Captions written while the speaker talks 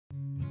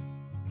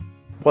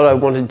What I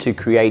wanted to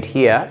create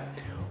here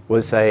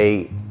was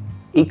a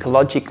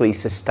ecologically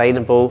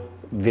sustainable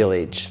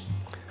village.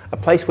 A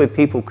place where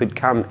people could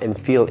come and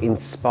feel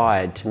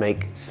inspired to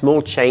make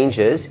small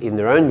changes in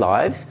their own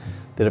lives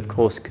that of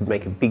course could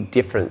make a big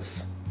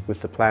difference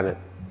with the planet.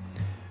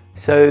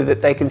 So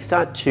that they can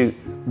start to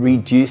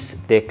reduce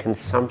their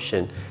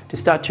consumption, to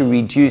start to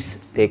reduce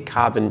their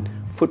carbon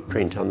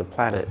footprint on the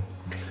planet.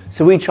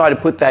 So we try to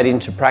put that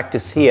into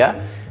practice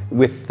here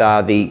with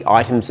the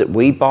items that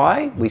we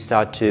buy. We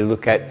start to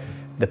look at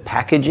the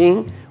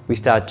packaging, we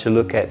start to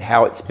look at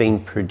how it's been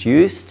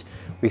produced,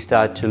 we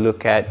start to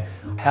look at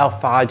how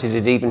far did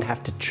it even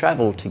have to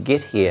travel to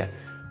get here.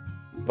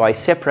 By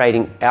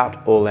separating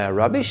out all our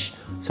rubbish,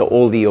 so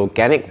all the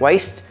organic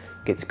waste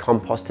gets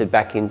composted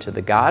back into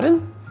the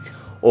garden,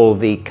 all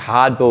the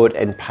cardboard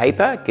and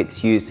paper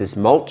gets used as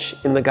mulch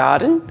in the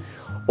garden,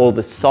 all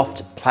the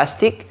soft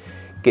plastic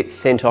gets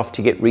sent off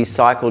to get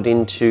recycled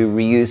into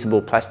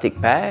reusable plastic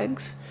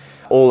bags,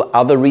 all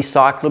other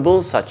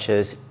recyclables such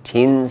as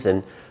tins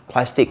and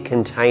plastic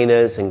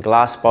containers and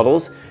glass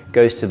bottles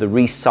goes to the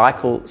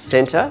recycle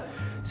centre,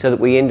 so that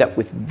we end up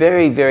with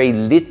very, very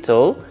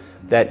little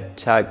that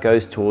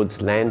goes towards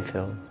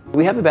landfill.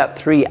 We have about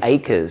 3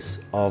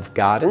 acres of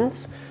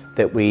gardens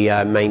that we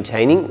are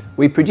maintaining.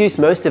 We produce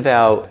most of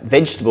our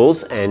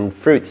vegetables and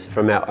fruits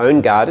from our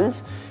own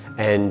gardens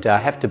and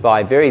have to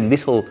buy very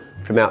little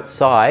from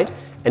outside.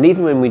 And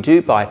even when we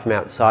do buy from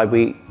outside,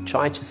 we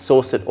try to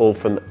source it all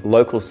from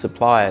local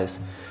suppliers.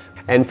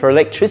 And for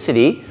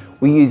electricity,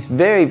 we use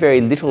very,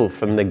 very little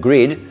from the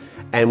grid,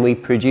 and we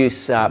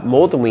produce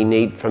more than we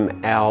need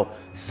from our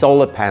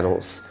solar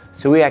panels.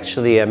 So we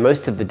actually are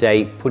most of the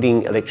day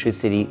putting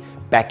electricity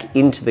back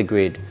into the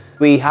grid.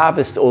 We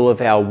harvest all of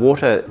our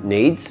water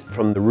needs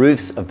from the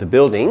roofs of the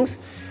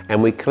buildings,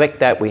 and we collect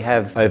that. We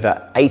have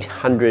over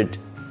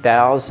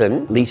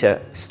 800,000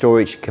 litre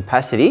storage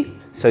capacity.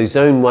 So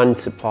Zone 1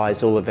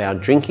 supplies all of our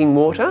drinking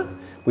water.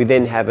 We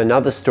then have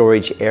another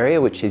storage area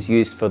which is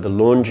used for the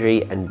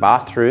laundry and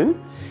bathroom.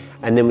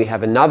 And then we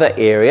have another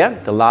area,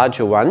 the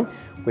larger one,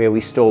 where we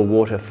store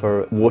water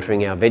for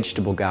watering our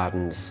vegetable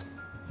gardens.